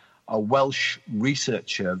by a Welsh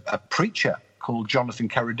researcher, a preacher called Jonathan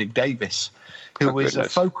Ceredig Davis, who was a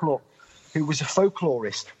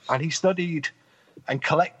folklorist, and he studied and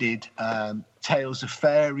collected tales of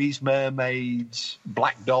fairies, mermaids,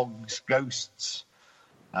 black dogs, ghosts,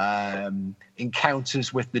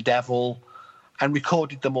 encounters with the devil, and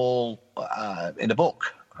recorded them all in a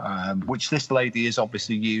book. Which this lady is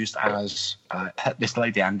obviously used as, this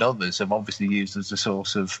lady and others have obviously used as a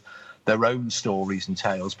source of their own stories and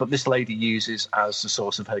tales, but this lady uses as the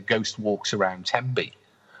source of her ghost walks around Tenby,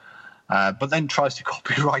 but then tries to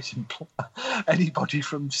copyright anybody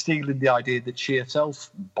from stealing the idea that she herself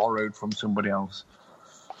borrowed from somebody else.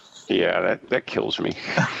 Yeah, that kills me.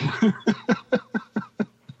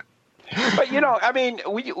 But, I mean,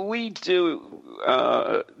 we do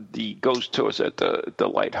the ghost tours at the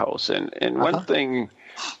lighthouse, and one thing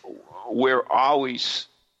we're always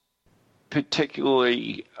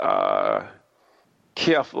particularly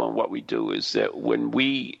careful in what we do is that when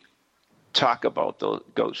we talk about the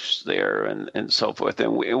ghosts there and so forth,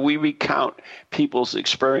 and we recount people's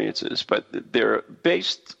experiences, but they're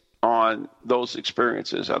based on those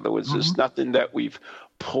experiences. In other words, there's nothing that we've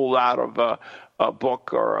pulled out of a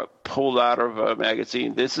book or pulled out of a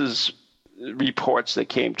magazine. This is reports that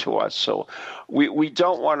came to us. So we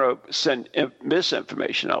don't want to send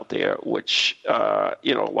misinformation out there, which, a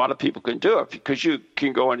lot of people can do it, because you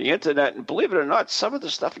can go on the internet, and believe it or not, some of the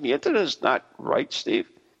stuff on the internet is not right, Steve.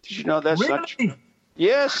 Did you know that's not true?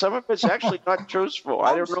 Yeah, some of it's actually not truthful.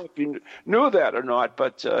 I don't know if you knew that or not,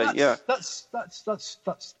 but yeah. That's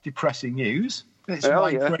depressing news. It's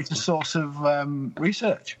my greatest source of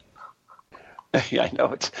research. Yeah, I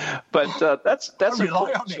know it, but that's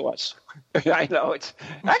important to us. I know it.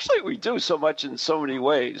 Actually, we do so much in so many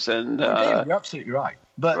ways, and you're absolutely right.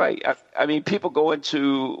 But right, I mean, people go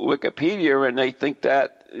into Wikipedia and they think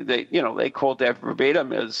that they quote that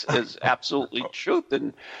verbatim as absolutely truth,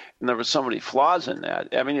 and there were so many flaws in that.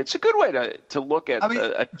 I mean, it's a good way to look at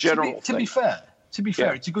a general. To be fair,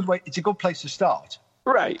 it's a good way. It's a good place to start.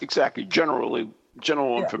 Right, exactly. Generally,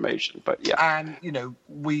 general information. But yeah, and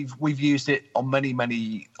we've used it on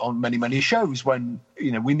many shows when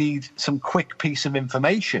we need some quick piece of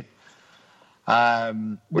information.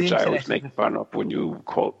 Which I always make fun of when you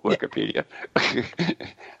quote Wikipedia.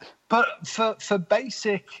 But for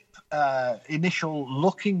basic initial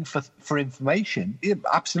looking for information,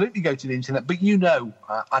 absolutely go to the internet. But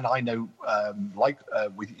and I know,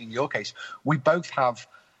 in your case, we both have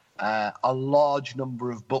a large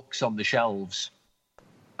number of books on the shelves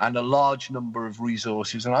and a large number of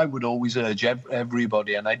resources. And I would always urge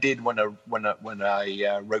everybody, and I did when I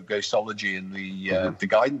wrote Ghostology and the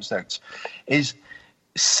guidance notes, is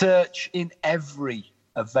search in every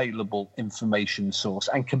available information source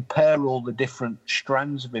and compare all the different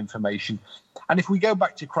strands of information. And if we go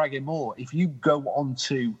back to Craggy Moor, if you go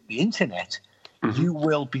onto the internet, you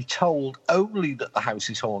will be told only that the house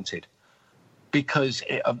is haunted because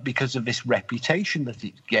of this reputation that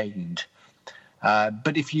it gained.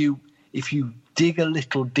 But if you dig a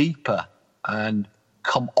little deeper and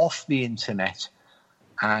come off the internet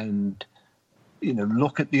and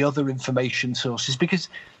look at the other information sources, because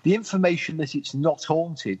the information that it's not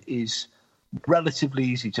haunted is relatively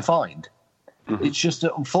easy to find. It's just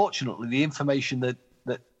that, unfortunately, the information that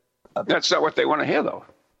that's not what they want to hear, though.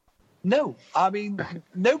 No, I mean,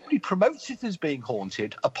 nobody promotes it as being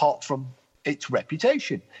haunted apart from its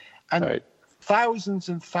reputation, and thousands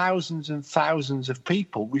and thousands and thousands of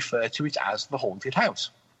people refer to it as the haunted house,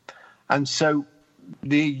 and so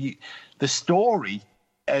the story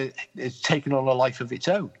it's taken on a life of its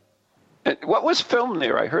own. And what was filmed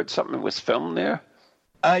there? I heard something was filmed there.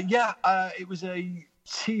 It was a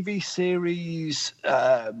TV series.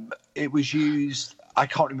 It was used. I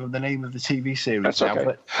can't remember the name of the TV series. That's now,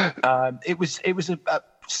 okay. But it was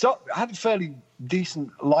had a fairly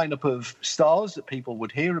decent lineup of stars that people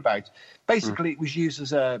would hear about. Basically, it was used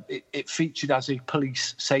as it featured as a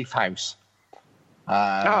police safe house.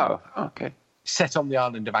 Okay. Set on the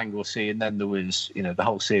island of Anglesey, and then there was, the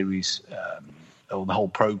whole series, or the whole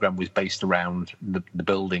program was based around the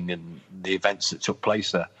building and the events that took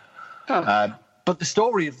place there. But the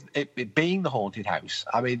story of it being the haunted house,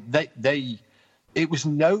 I mean, it was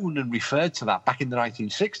known and referred to that back in the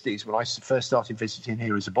 1960s when I first started visiting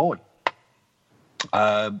here as a boy.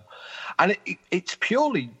 And it's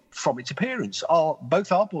purely from its appearance.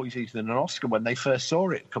 Both our boys, Ethan and Oscar, when they first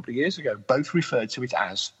saw it a couple of years ago, both referred to it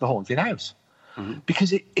as the haunted house.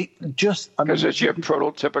 Because it just... Because it's your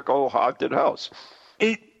prototypical haunted house.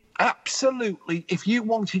 It absolutely... If you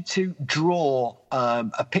wanted to draw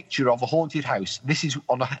a picture of a haunted house, this is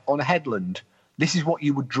on a headland, this is what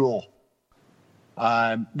you would draw.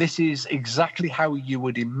 This is exactly how you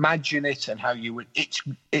would imagine it and how you would...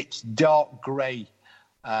 It's dark grey.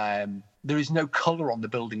 There is no colour on the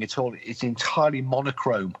building at all. It's entirely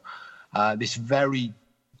monochrome. This very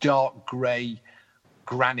dark grey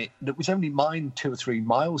granite that was only mined 2 or 3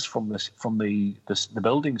 miles from the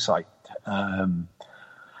building site, and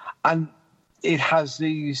it has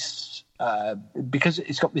these because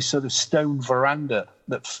it's got this sort of stone veranda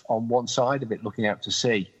that's on one side of it looking out to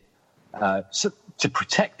sea, so to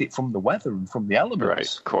protect it from the weather and from the elements.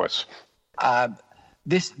 Right, of course.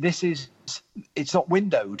 This is, it's not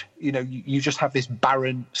windowed. You just have this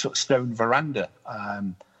barren sort of stone veranda.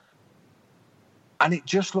 And it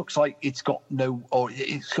just looks like it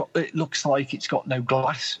looks like it's got no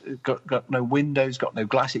glass, got no windows, got no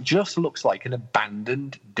glass. It just looks like an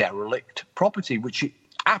abandoned, derelict property, which it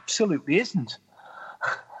absolutely isn't.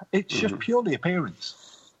 It's just purely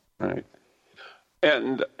appearance. Right.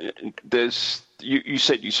 And you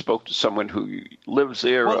said you spoke to someone who lives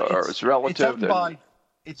there or is relative.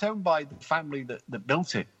 It's owned by the family that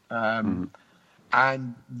built it. And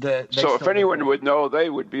so if anyone would know,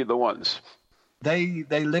 they would be the ones. They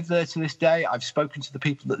live there to this day. I've spoken to the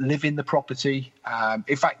people that live in the property.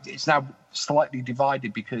 In fact, it's now slightly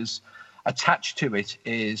divided because attached to it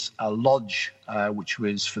is a lodge, which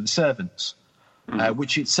was for the servants,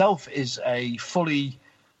 which itself is a fully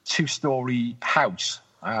 2-story house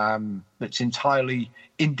that's entirely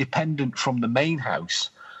independent from the main house,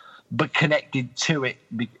 but connected to it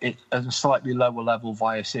at a slightly lower level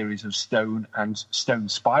via a series of stone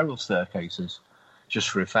spiral staircases, just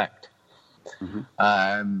for effect.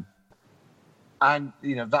 And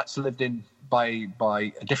that's lived in by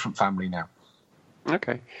a different family now.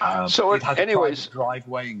 Okay. So it has anyways, a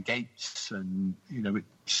driveway and gates, and it's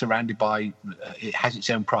surrounded by. It has its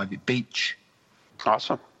own private beach.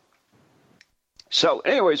 Awesome. So,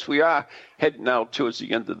 anyways, we are heading now towards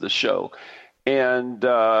the end of the show, and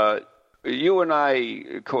you and I,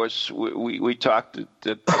 of course, we talked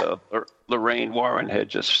that Lorraine Warren had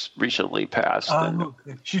just recently passed. Oh,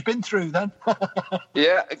 she's been through then.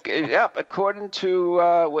 Yeah. According to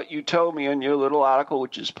what you told me in your little article,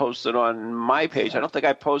 which is posted on my page, I don't think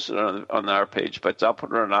I posted it on our page, but I'll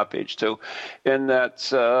put it on our page too, in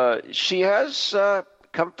that she has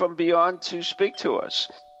come from beyond to speak to us.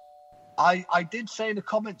 I did say in the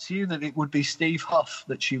comments to you that it would be Steve Huff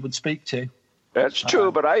that she would speak to. That's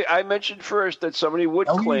true, but I mentioned first that somebody would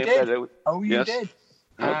claim that it would. Oh, you did.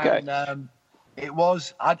 Okay. And it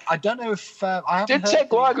was, I don't know if I haven't didn't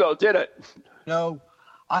take long though, did it? No.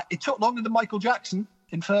 It took longer than Michael Jackson,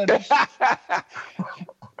 in fairness.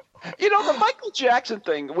 The Michael Jackson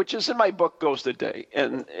thing, which is in my book, Ghost a Day,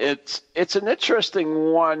 and it's an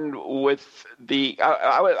interesting one with the.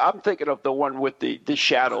 I'm thinking of the one with the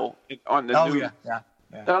shadow on the. Oh yeah.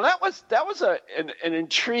 Now that was an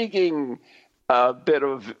intriguing bit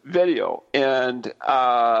of video, and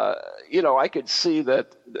I could see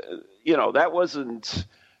that that wasn't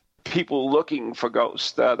people looking for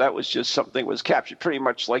ghosts. That was just something was captured, pretty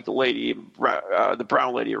much like the lady, the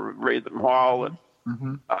brown lady, Raven Hall, and.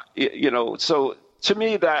 Mm-hmm. So to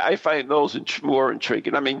me, that I find those more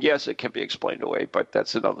intriguing. I mean, yes, it can be explained away, but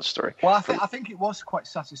that's another story. Well, I think it was quite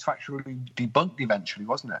satisfactorily debunked eventually,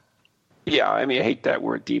 wasn't it? Yeah, I mean, I hate that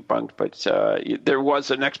word debunked, but there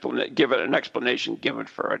was an explanation given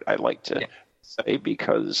for it. I like to say,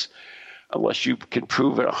 because unless you can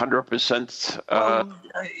prove it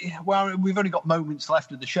 100%. Well, we've only got moments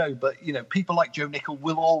left of the show, but people like Joe Nickel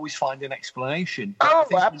will always find an explanation. Oh,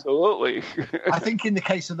 absolutely. I think in the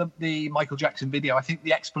case of the Michael Jackson video, I think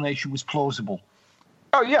the explanation was plausible.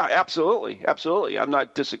 Oh yeah, absolutely. I'm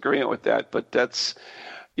not disagreeing with that, but that's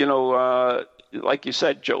like you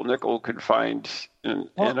said, Joe Nickel could find. A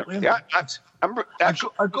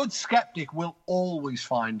good skeptic will always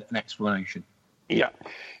find an explanation. Yeah,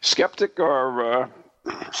 skeptic or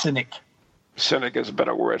cynic. Cynic is a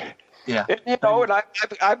better word. Yeah, and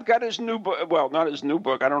I've got his new book. Well, not his new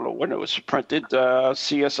book. I don't know when it was printed.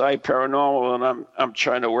 CSI Paranormal, and I'm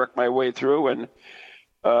trying to work my way through, and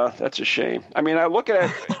that's a shame. I mean, I look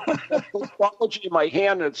at the quality in my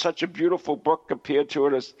hand, and it's such a beautiful book compared to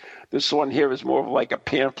it as this one here is more of like a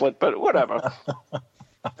pamphlet. But whatever.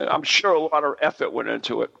 I'm sure a lot of effort went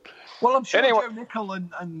into it. Well, I'm sure Joe Nickel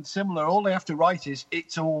and similar, all they have to write is,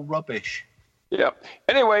 it's all rubbish. Yeah.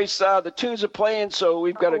 Anyways, the tunes are playing, so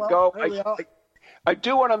we've got to go. I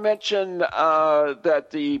do want to mention that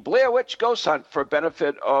the Blair Witch Ghost Hunt for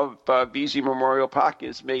benefit of VZ Memorial Park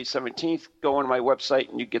is May 17th. Go on my website,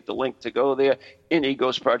 and you get the link to go there,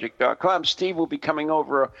 NEGhostproject.com. Steve will be coming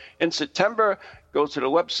over in September. Go to the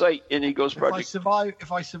website, NEGhostproject.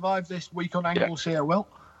 If I survive this week on Anglesey, I will.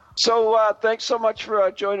 So thanks so much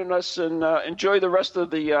for joining us, and enjoy the rest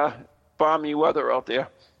of the balmy weather out there.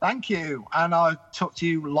 Thank you. And I'll talk to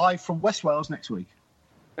you live from West Wales next week.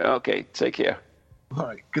 Okay, take care. All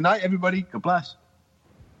right. Good night, everybody. God bless.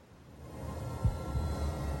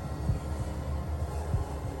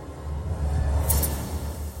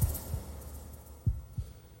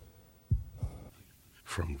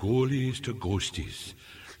 From goalies to ghosties,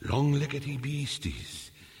 long-leggedy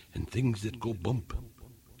beasties, and things that go bump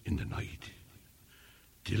in the night.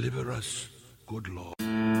 Deliver us, good Lord.